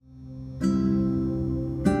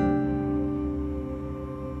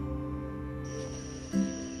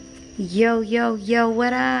Yo, yo, yo,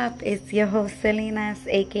 what up? It's your host Salinas,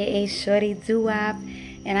 aka Shorty Duop,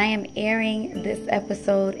 and I am airing this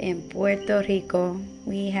episode in Puerto Rico.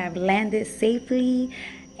 We have landed safely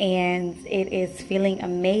and it is feeling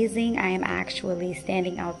amazing. I am actually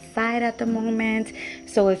standing outside at the moment,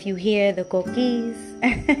 so if you hear the coquis,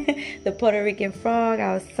 the Puerto Rican frog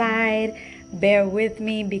outside, bear with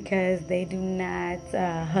me because they do not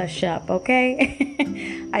hush up, okay?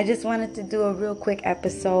 I just wanted to do a real quick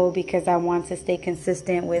episode because I want to stay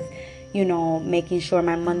consistent with, making sure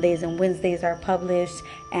my Mondays and Wednesdays are published.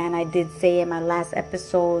 And I did say in my last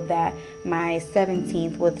episode that my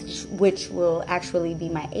 17th, which will actually be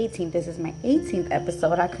my 18th, this is my 18th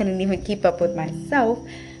episode. I couldn't even keep up with myself,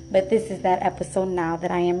 but this is that episode now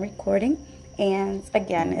that I am recording. And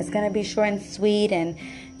again, it's going to be short and sweet, and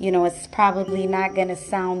it's probably not going to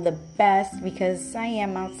sound the best because I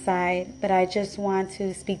am outside, but I just want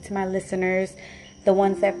to speak to my listeners, the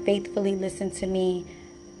ones that faithfully listen to me.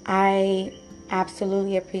 I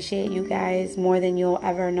absolutely appreciate you guys more than you'll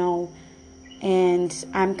ever know. And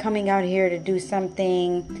I'm coming out here to do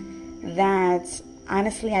something that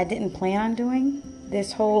honestly I didn't plan on doing.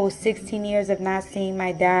 This whole 16 years of not seeing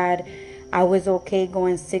my dad, I was okay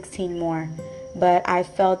going 16 more. But I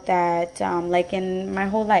felt that, like in my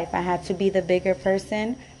whole life, I had to be the bigger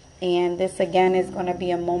person. And this, again, is going to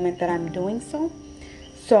be a moment that I'm doing so.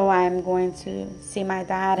 So I'm going to see my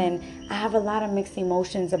dad. And I have a lot of mixed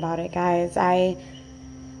emotions about it, guys. I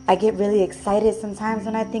get really excited sometimes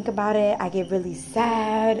when I think about it. I get really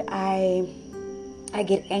sad. I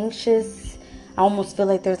get anxious. I almost feel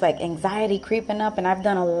like there's like anxiety creeping up. And I've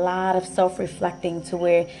done a lot of self-reflecting to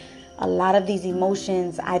where a lot of these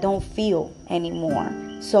emotions I don't feel anymore.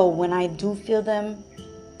 So when I do feel them,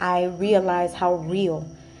 I realize how real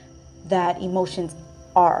that emotions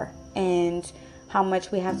are and how much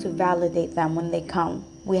we have to validate them when they come.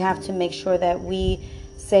 We have to make sure that we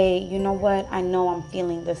say, you know what, I know I'm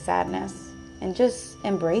feeling the sadness, and just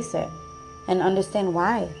embrace it and understand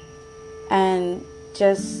why, and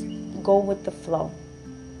just go with the flow.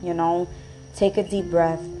 Take a deep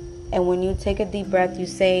breath. And when you take a deep breath, you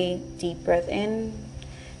say deep breath in,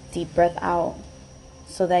 deep breath out,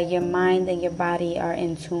 so that your mind and your body are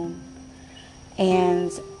in tune. And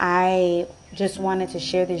I just wanted to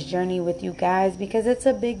share this journey with you guys because it's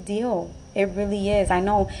a big deal. It really is. I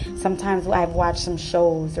know sometimes I've watched some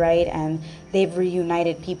shows, right? And they've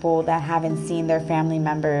reunited people that haven't seen their family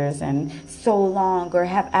members in so long or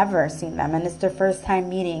have ever seen them. And it's their first time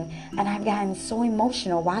meeting. And I've gotten so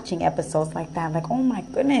emotional watching episodes like that. Like, oh my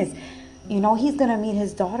goodness, he's going to meet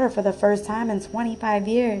his daughter for the first time in 25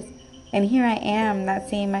 years. And here I am not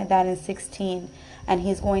seeing my dad in 16. And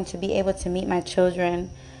he's going to be able to meet my children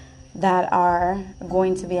that are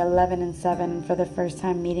going to be 11 and 7 for the first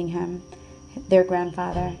time meeting him, their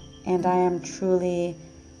grandfather. And I am truly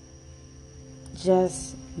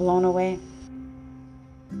just blown away.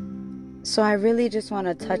 So I really just want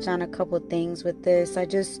to touch on a couple things with this.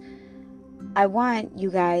 I want you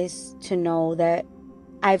guys to know that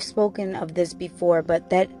I've spoken of this before, but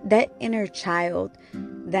that inner child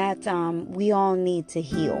that we all need to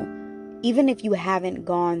heal. Even if you haven't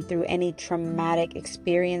gone through any traumatic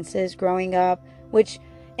experiences growing up, which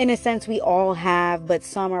in a sense we all have, but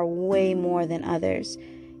some are way more than others.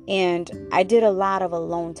 And I did a lot of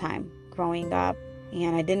alone time growing up,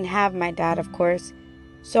 and I didn't have my dad, of course.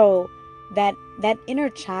 So that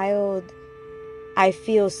inner child, I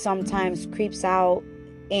feel sometimes creeps out,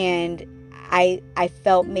 and I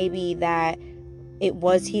felt maybe that it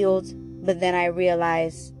was healed, but then I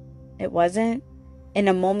realized it wasn't. In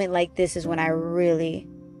a moment like this is when I really,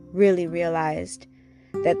 really realized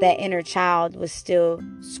that inner child was still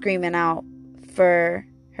screaming out for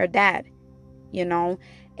her dad,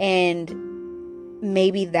 and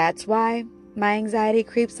maybe that's why my anxiety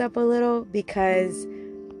creeps up a little, because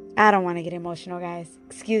I don't want to get emotional, guys.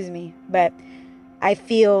 Excuse me. But I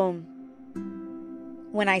feel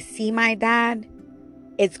when I see my dad,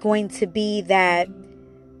 it's going to be that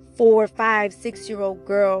 4, 5, 6-year-old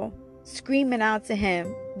girl screaming out to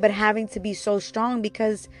him, but having to be so strong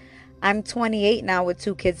because I'm 28 now with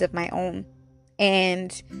 2 kids of my own.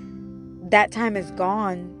 And that time is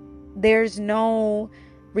gone. There's no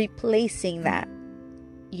replacing that,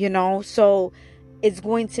 So it's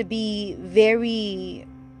going to be very,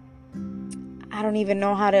 I don't even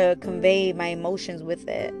know how to convey my emotions with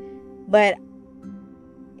it. But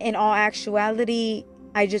in all actuality,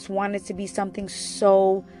 I just want it to be something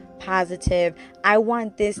so positive. I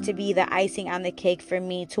want this to be the icing on the cake for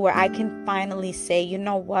me, to where I can finally say, you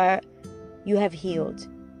know what? You have healed.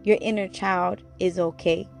 Your inner child is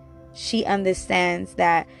okay. She understands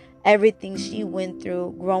that everything she went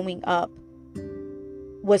through growing up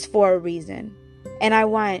was for a reason. And I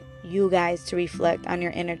want you guys to reflect on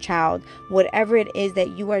your inner child. Whatever it is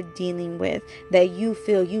that you are dealing with, that you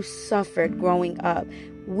feel you suffered growing up,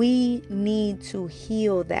 we need to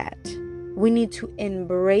heal that. We need to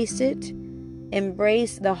embrace it.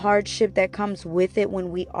 Embrace the hardship that comes with it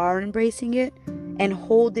when we are embracing it, and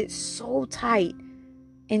hold it so tight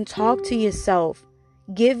and talk to yourself.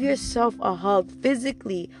 Give yourself a hug.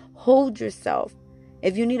 Physically hold yourself.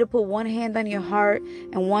 If you need to put one hand on your heart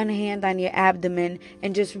and one hand on your abdomen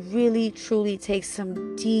and just really, truly take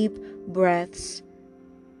some deep breaths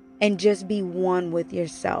and just be one with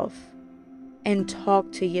yourself and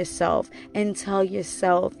talk to yourself and tell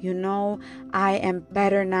yourself, I am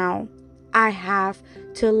better now. I have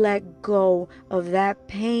to let go of that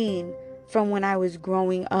pain from when I was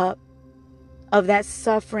growing up, of that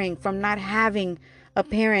suffering from not having a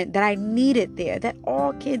parent that I needed there, that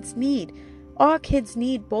all kids need. All kids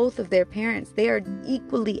need both of their parents. They are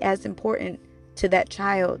equally as important to that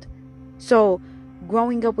child. So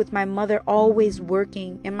growing up with my mother always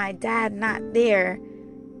working and my dad not there,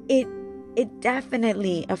 it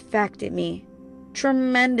definitely affected me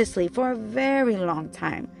tremendously for a very long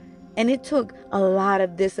time. And it took a lot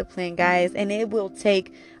of discipline, guys. And it will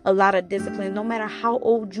take a lot of discipline no matter how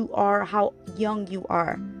old you are, how young you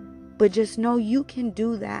are. But just know you can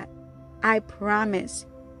do that. I promise.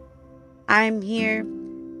 I'm here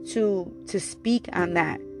to speak on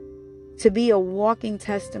that, to be a walking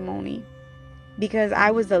testimony, because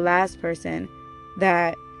I was the last person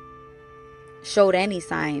that showed any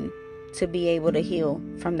sign to be able to heal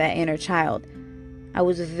from that inner child. I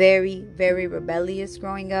was very, very rebellious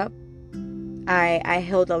growing up. I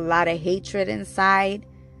held a lot of hatred inside.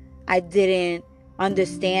 I didn't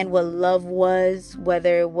understand what love was,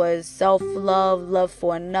 whether it was self-love, love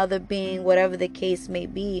for another being, whatever the case may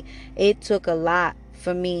be. It took a lot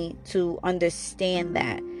for me to understand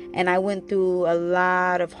that. And I went through a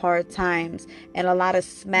lot of hard times and a lot of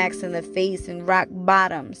smacks in the face and rock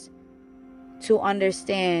bottoms to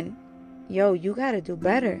understand, you got to do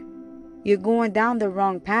better. You're going down the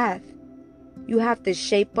wrong path. You have to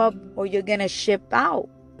shape up or you're going to ship out.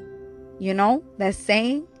 That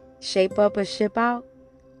saying? Shape up or ship out.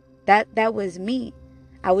 That was me.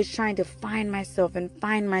 I was trying to find myself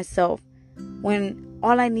when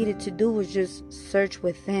all I needed to do was just search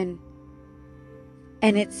within.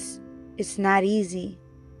 And it's not easy.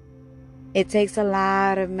 It takes a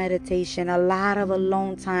lot of meditation, a lot of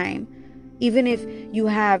alone time. Even if you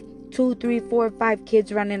have 2, 3, 4, 5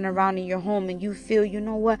 kids running around in your home and you feel,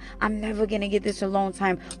 I'm never going to get this alone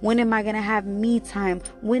time. When am I going to have me time?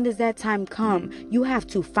 When does that time come? You have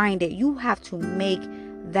to find it. You have to make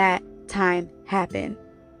that time happen.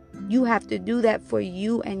 You have to do that for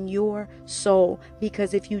you and your soul,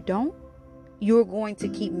 because if you don't, you're going to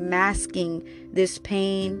keep masking this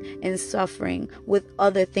pain and suffering with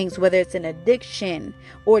other things, whether it's an addiction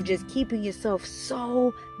or just keeping yourself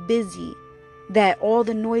so busy that all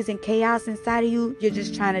the noise and chaos inside of you, you're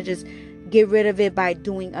just trying to just get rid of it by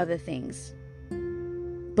doing other things.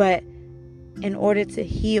 But in order to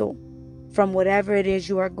heal from whatever it is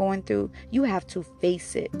you are going through, you have to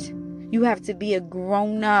face it. You have to be a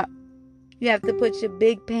grown up. You have to put your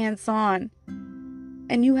big pants on.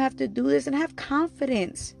 And you have to do this and have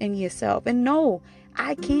confidence in yourself. And know,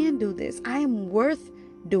 I can do this. I am worth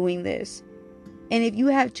doing this. And if you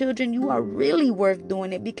have children, you are really worth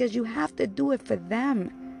doing it, because you have to do it for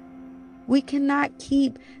them. We cannot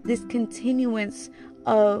keep this continuance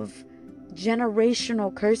of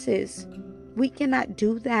generational curses. We cannot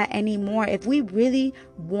do that anymore. If we really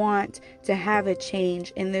want to have a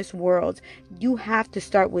change in this world, you have to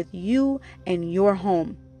start with you and your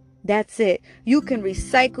home. That's it. You can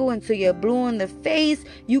recycle until you're blue in the face.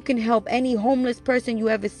 You can help any homeless person you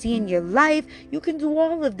ever see in your life. You can do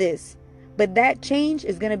all of this. But that change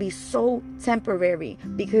is going to be so temporary,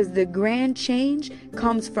 because the grand change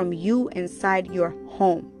comes from you inside your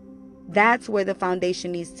home. That's where the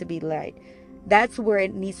foundation needs to be laid. That's where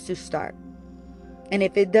it needs to start. And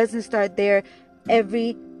if it doesn't start there,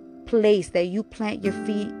 every place that you plant your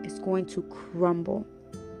feet is going to crumble.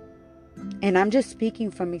 And I'm just speaking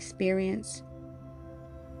from experience.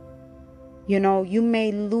 You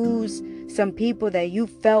may lose some people that you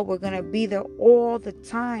felt were going to be there all the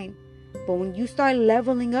time. But when you start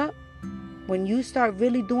leveling up, when you start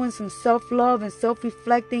really doing some self-love and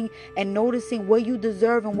self-reflecting and noticing what you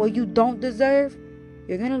deserve and what you don't deserve,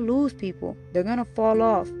 you're going to lose people. They're going to fall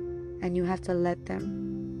off, and you have to let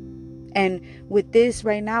them. And with this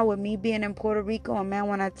right now, with me being in Puerto Rico, and man,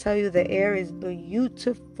 when I tell you, the air is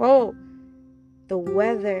beautiful. The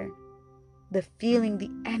weather the feeling,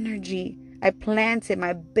 the energy. I planted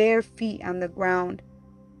my bare feet on the ground.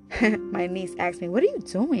 My niece asked me, "What are you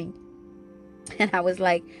doing?" And I was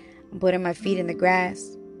like, "I'm putting my feet in the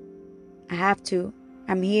grass. I have to.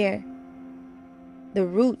 I'm here. The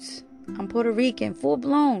roots. I'm Puerto Rican, full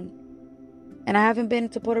blown. And I haven't been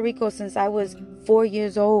to Puerto Rico since I was 4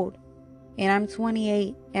 years old. And I'm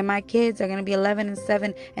 28. And my kids are going to be 11 and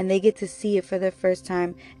 7. And they get to see it for the first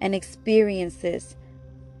time and experience this.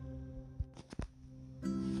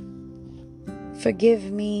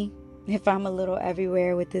 Forgive me if I'm a little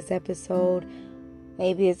everywhere with this episode.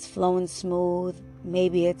 Maybe it's flowing smooth.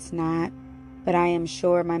 Maybe it's not. But I am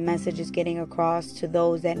sure my message is getting across to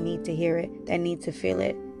those that need to hear it, that need to feel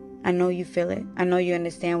it. I know you feel it. I know you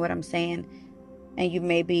understand what I'm saying. And you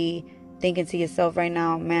may be thinking to yourself right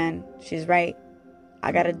now, man, she's right.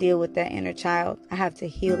 I got to deal with that inner child. I have to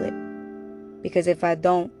heal it. Because if I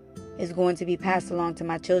don't, it's going to be passed along to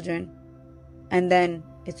my children. And then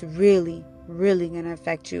it's really, really going to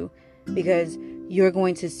affect you. Because you're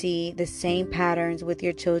going to see the same patterns with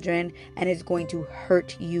your children. And it's going to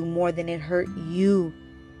hurt you more than it hurt you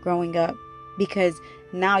growing up. Because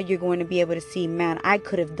now you're going to be able to see, man, I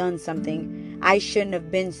could have done something. I shouldn't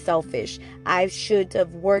have been selfish. I should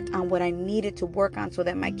have worked on what I needed to work on so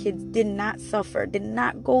that my kids did not suffer, did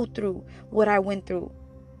not go through what I went through.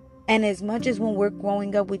 And as much as when we're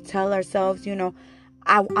growing up, we tell ourselves,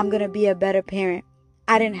 I'm going to be a better parent.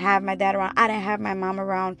 I didn't have my dad around. I didn't have my mom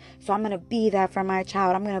around. So I'm going to be that for my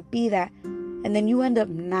child. I'm going to be that. And then you end up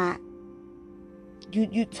not.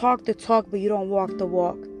 You talk the talk, but you don't walk the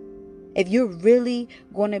walk. If you're really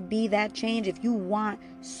going to be that change, if you want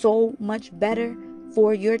so much better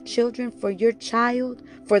for your children, for your child,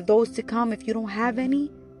 for those to come, if you don't have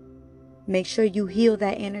any, make sure you heal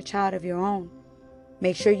that inner child of your own.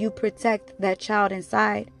 Make sure you protect that child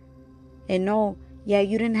inside. And know, yeah,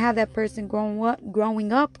 you didn't have that person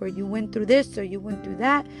growing up, or you went through this, or you went through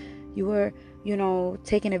that. You were,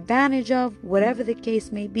 taken advantage of, whatever the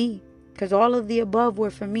case may be. Because all of the above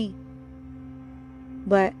were for me.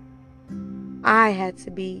 But I had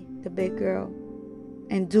to be the big girl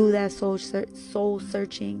and do that soul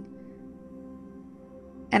searching.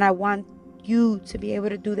 And I want you to be able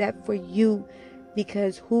to do that for you,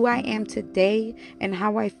 because who I am today and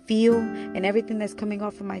how I feel and everything that's coming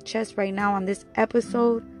off of my chest right now on this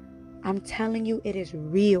episode, I'm telling you, it is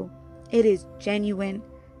real. It is genuine.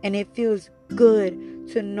 And it feels good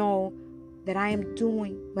to know that I am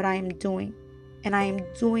doing what I am doing. And I am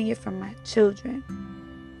doing it for my children.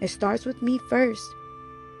 It starts with me first,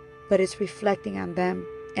 but it's reflecting on them,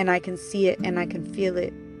 and I can see it and I can feel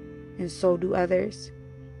it, and so do others.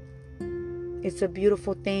 It's a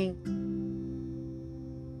beautiful thing.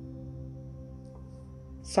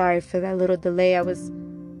 Sorry for that little delay. I was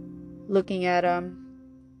looking at a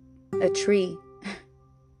tree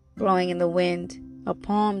blowing in the wind, a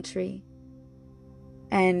palm tree,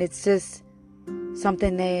 and it's just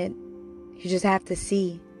something that you just have to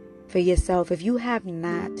see for yourself. If you have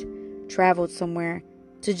not traveled somewhere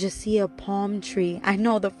to just see a palm tree. I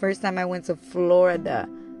know the first time I went to Florida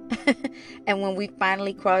and when we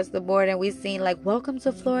finally crossed the border and we seen welcome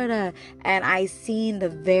to Florida, and I seen the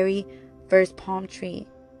very first palm tree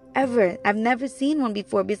ever. I've never seen one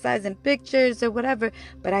before besides in pictures or whatever,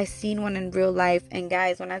 but I seen one in real life. And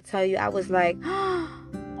guys, when I tell you, I was like,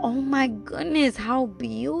 oh my goodness, how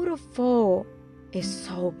beautiful. It's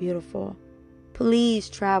so beautiful. Please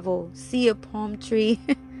travel, see a palm tree,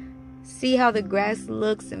 see how the grass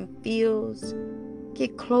looks and feels.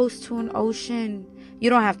 Get close to an ocean. You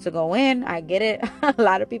don't have to go in. I get it. A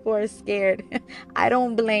lot of people are scared. I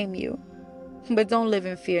don't blame you. But don't live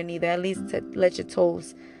in fear neither. At least let your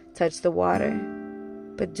toes touch the water.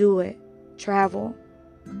 But do it. Travel.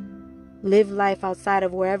 Live life outside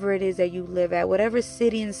of wherever it is that you live at. Whatever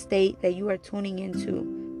city and state that you are tuning into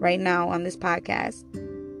right now on this podcast.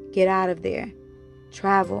 Get out of there.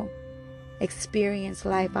 Travel. Experience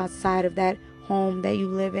life outside of that home that you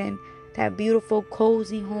live in. That beautiful,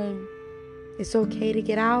 cozy home. It's okay to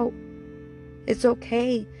get out. It's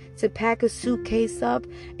okay to pack a suitcase up.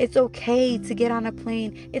 It's okay to get on a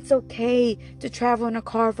plane. It's okay to travel in a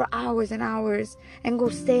car for hours and hours and go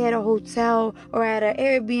stay at a hotel or at an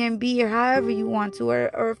Airbnb or however you want to, or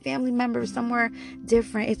a family member somewhere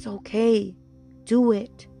different. It's okay. Do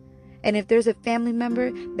it. And if there's a family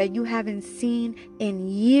member that you haven't seen in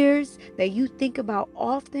years, that you think about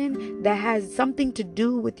often, that has something to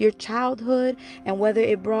do with your childhood, and whether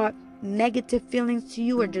it brought negative feelings to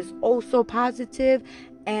you or just so positive,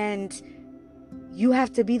 and you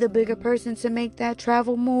have to be the bigger person to make that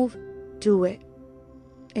travel move, do it.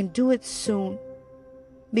 And do it soon.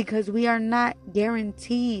 Because we are not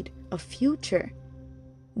guaranteed a future.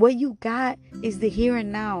 What you got is the here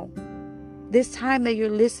and now. This time that you're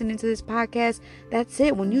listening to this podcast, that's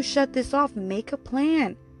it. When you shut this off, make a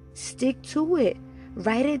plan. Stick to it.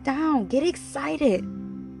 Write it down. Get excited.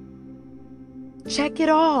 Check it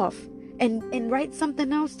off. And write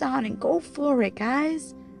something else down and go for it,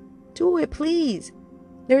 guys. Do it, please.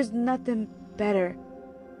 There's nothing better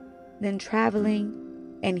than traveling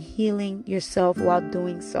and healing yourself while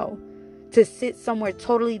doing so. To sit somewhere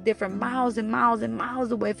totally different, miles and miles and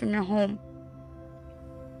miles away from your home.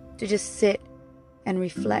 To just sit and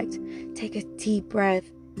reflect. Take a deep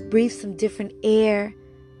breath. Breathe some different air.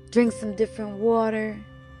 Drink some different water.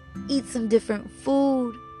 Eat some different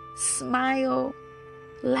food. Smile.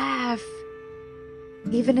 Laugh.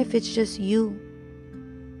 Even if it's just you.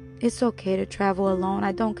 It's okay to travel alone.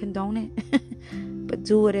 I don't condone it. But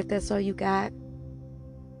do it if that's all you got.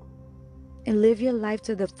 And live your life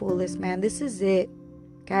to the fullest, man. This is it.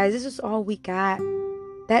 Guys, this is all we got.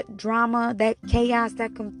 That drama, that chaos,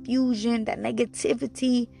 that confusion, that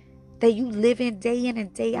negativity that you live in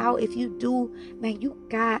and day out. If you do, man, you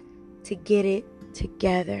got to get it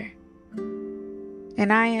together.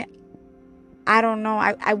 And I don't know.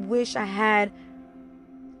 I wish I had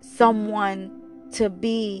someone to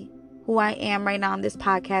be who I am right now on this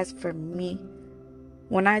podcast for me.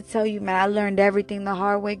 When I tell you, man, I learned everything the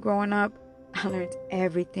hard way growing up. I learned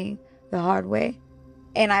everything the hard way.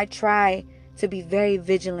 And I try to be very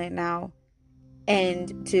vigilant now.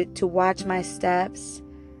 And to watch my steps.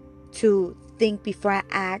 To think before I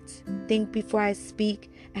act. Think before I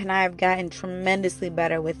speak. And I have gotten tremendously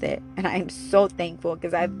better with it. And I am so thankful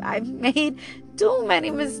because I've made too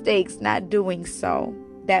many mistakes not doing so.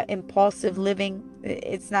 That impulsive living,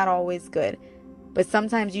 it's not always good. But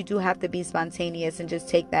sometimes you do have to be spontaneous and just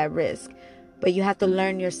take that risk. But you have to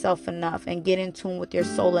learn yourself enough and get in tune with your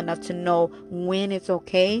soul enough to know when it's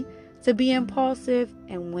okay to be impulsive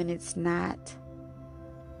and when it's not.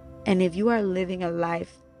 And if you are living a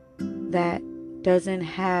life that doesn't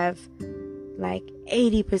have like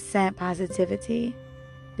 80% positivity,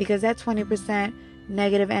 because that 20%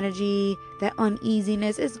 negative energy, that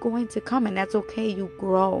uneasiness is going to come, and that's okay. You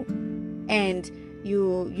grow, and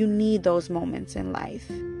you need those moments in life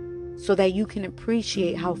so that you can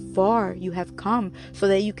appreciate how far you have come, so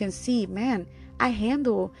that you can see, man, I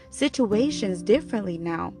handle situations differently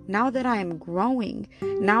now that I am growing,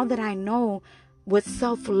 now that I know what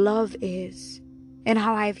self-love is and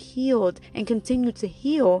how I've healed and continue to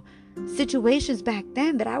heal situations back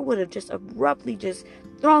then that I would have just abruptly just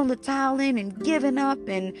thrown the towel in and given up,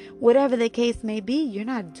 and whatever the case may be. You're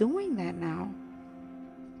not doing that now.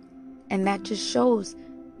 And that just shows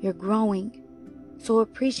you're growing. So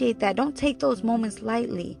appreciate that. Don't take those moments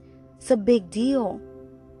lightly. It's a big deal.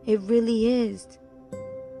 It really is.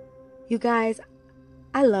 You guys,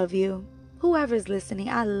 I love you. Whoever's listening,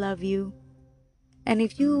 I love you. And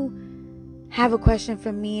if you have a question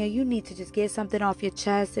for me, or you need to just get something off your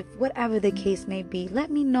chest, if whatever the case may be,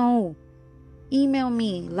 let me know. Email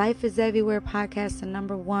me,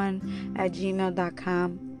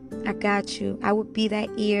 lifeiseverywherepodcast1@gmail.com. I got you. I would be that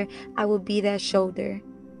ear. I would be that shoulder.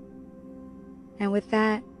 And with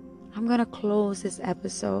that, I'm going to close this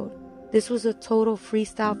episode. This was a total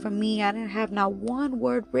freestyle for me. I didn't have not one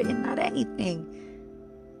word written, not anything.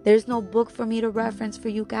 There's no book for me to reference for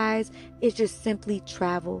you guys. It's just simply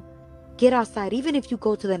travel. Get outside. Even if you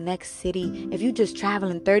go to the next city, if you just travel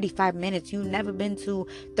in 35 minutes, you've never been to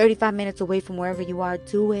 35 minutes away from wherever you are,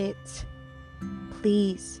 do it.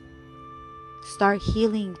 Please. Start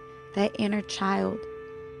healing that inner child.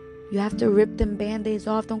 You have to rip them band-aids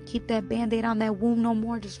off. Don't keep that band-aid on that wound no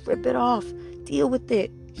more. Just rip it off. Deal with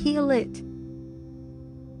it. Heal it.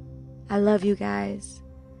 I love you guys.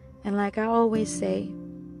 And like I always say,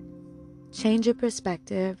 change your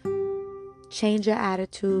perspective. Change your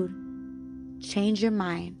attitude. Change your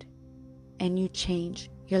mind. And you change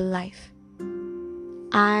your life.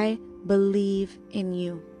 I believe in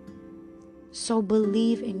you. So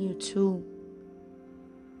believe in you too.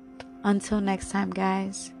 Until next time,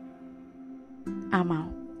 guys, I'm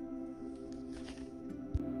out.